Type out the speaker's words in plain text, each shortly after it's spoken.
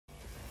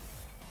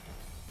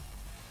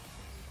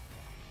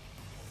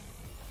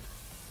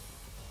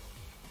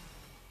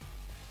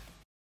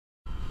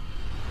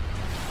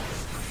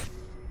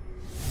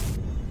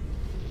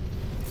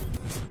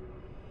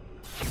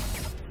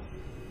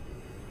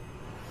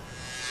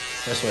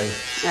This way.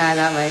 Ah,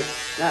 that way.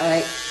 That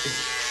way.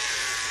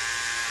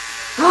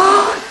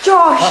 Oh,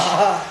 Josh!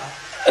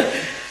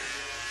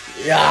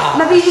 Yeah.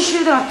 Maybe you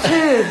should have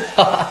two.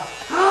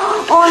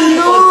 Oh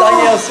no! What's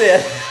Danielle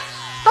saying?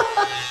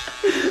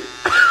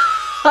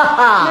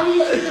 Maybe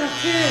you should have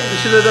two. You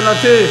should have done that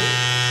too.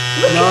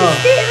 Look at the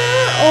state of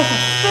that. Oh, for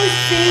fuck's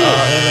sake. Oh,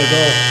 there we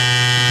go.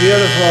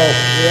 Beautiful.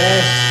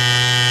 Yes.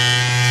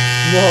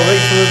 No,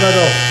 right through the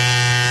middle.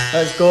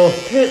 Let's go.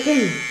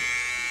 Cooking.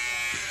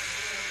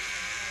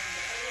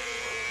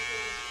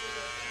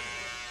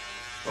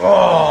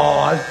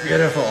 Oh, that's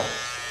beautiful.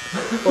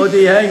 What do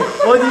you think?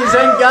 What do you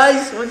think,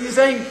 guys? What do you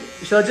think?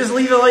 Should I just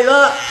leave it like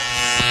that?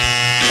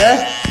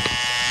 Yeah?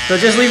 Should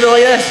I just leave it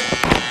like this?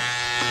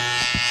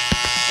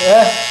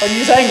 Yeah? What do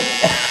you think?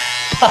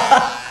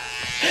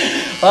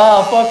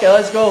 Ah, fuck it,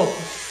 let's go.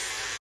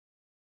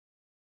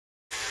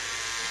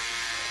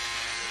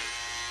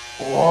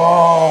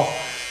 Whoa.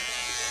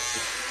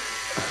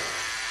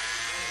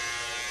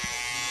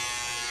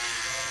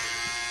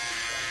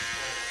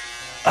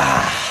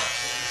 Ah.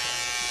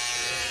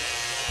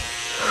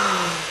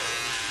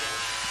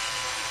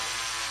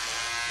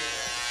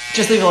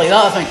 Just leave it like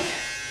that, I think.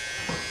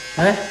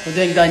 Eh? What do you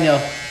think, Daniel?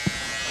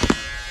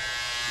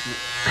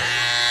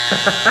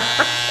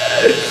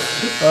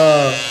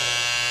 Oh.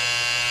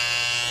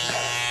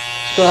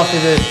 Don't have to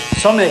do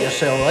some of it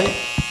yourself, right?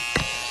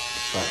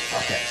 But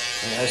fuck it.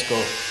 Right, let's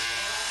go.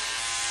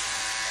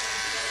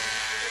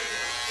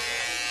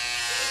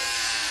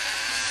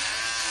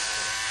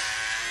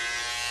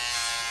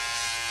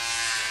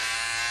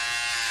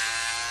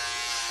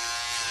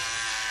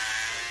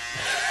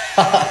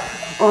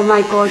 Oh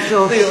my god,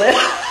 Josh.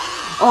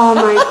 Oh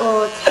my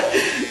god.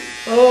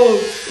 Oh.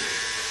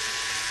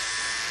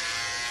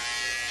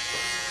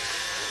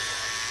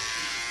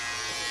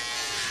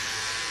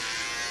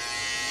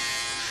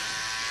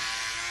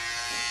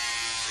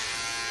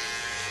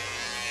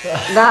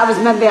 That was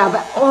maybe a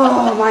bit.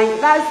 Oh my,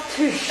 that's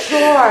too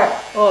short.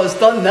 Oh, it's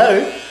done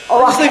now.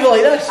 Oh, just leave it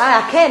like this.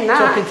 I can that.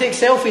 So I can take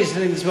selfies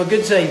and it's my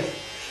good side.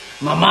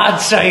 My mad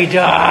side.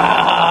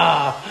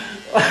 Ah.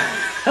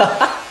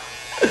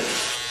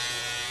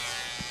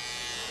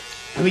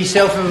 A wee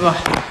selfie with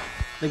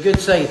the good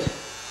side.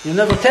 You'll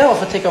never tell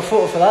if I take a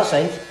photo for that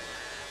side.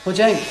 What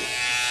do you think?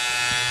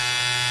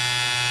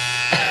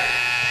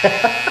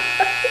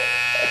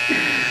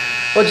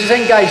 What do you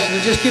think, guys? Should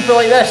we just keep it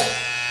like this?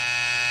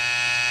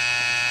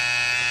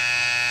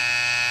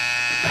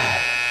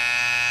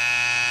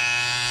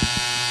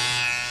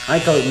 I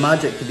call it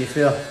magic, to be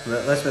fair.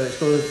 Right, let's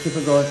go, keep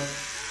it going.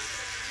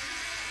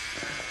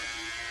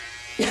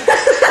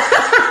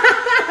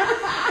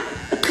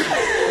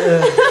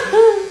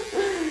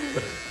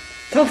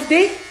 Tough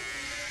day.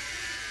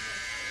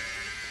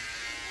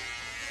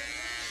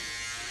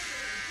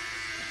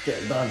 Get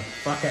it done.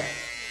 Fuck it.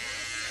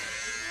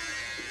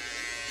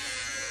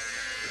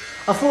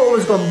 I thought it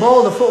was going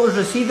bald, I thought it was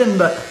receding,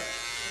 but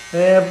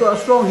I've got a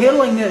strong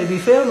hairline there, to be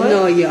fair, right?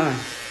 No, you are.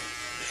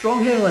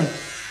 Strong hairline.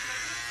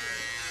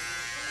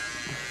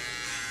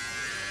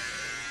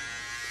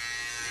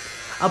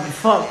 I'll be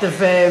fucked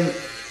if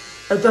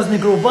it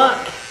doesn't grow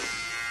back.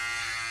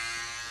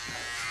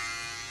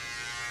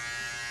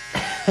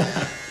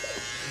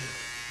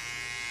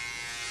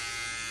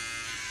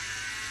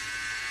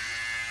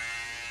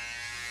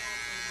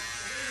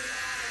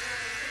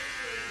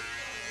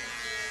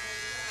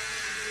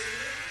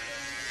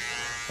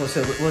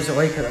 What's it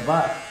like at the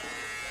back?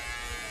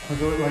 What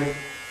does it look like?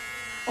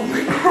 Oh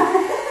my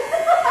god.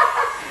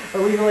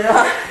 Are we like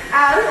that?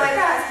 I look like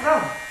that, it's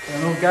wrong. I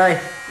know,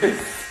 guy.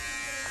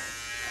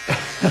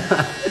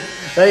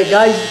 Right,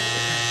 guys,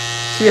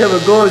 see how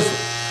it goes.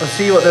 I'll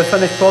see what the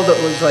finished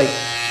product looks like.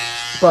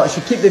 But I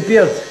should keep the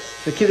beard.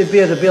 If I keep the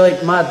beard, it'll be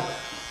like mad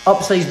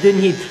upside down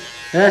heat.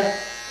 Eh?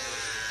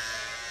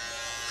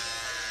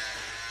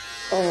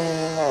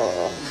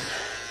 Oh.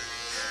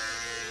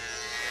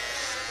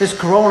 This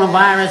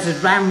coronavirus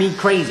is driving me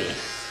crazy.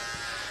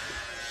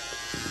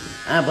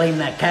 I blame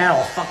that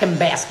Carol fucking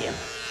Baskin.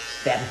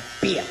 That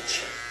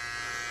bitch.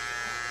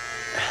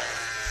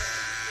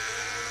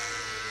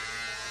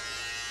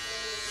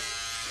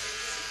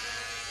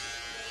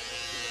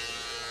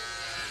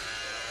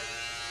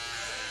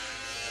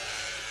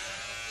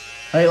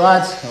 Right,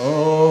 lads.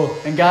 Oh,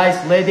 and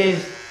guys,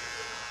 ladies,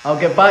 I'll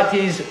get back to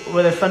you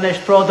with the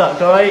finished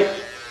product, alright?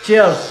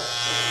 Cheers.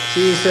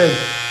 See you soon.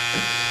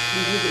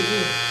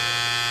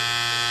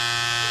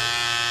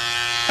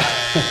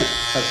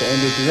 That's the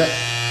end of it.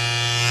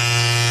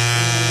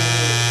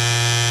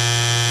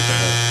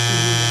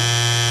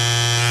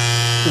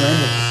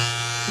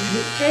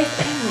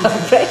 I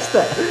pressed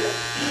it.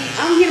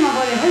 I'm here my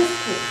body house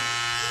coat.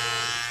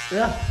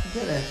 Yeah,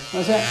 get there.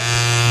 That's it.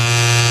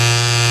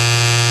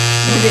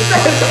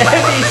 How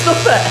do you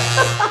stop it?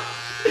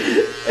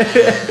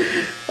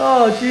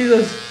 Oh,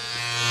 Jesus.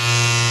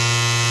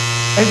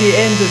 How do you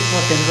end this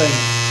fucking thing?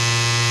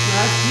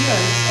 That's here,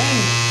 it's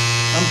end.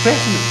 I'm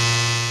pressing it.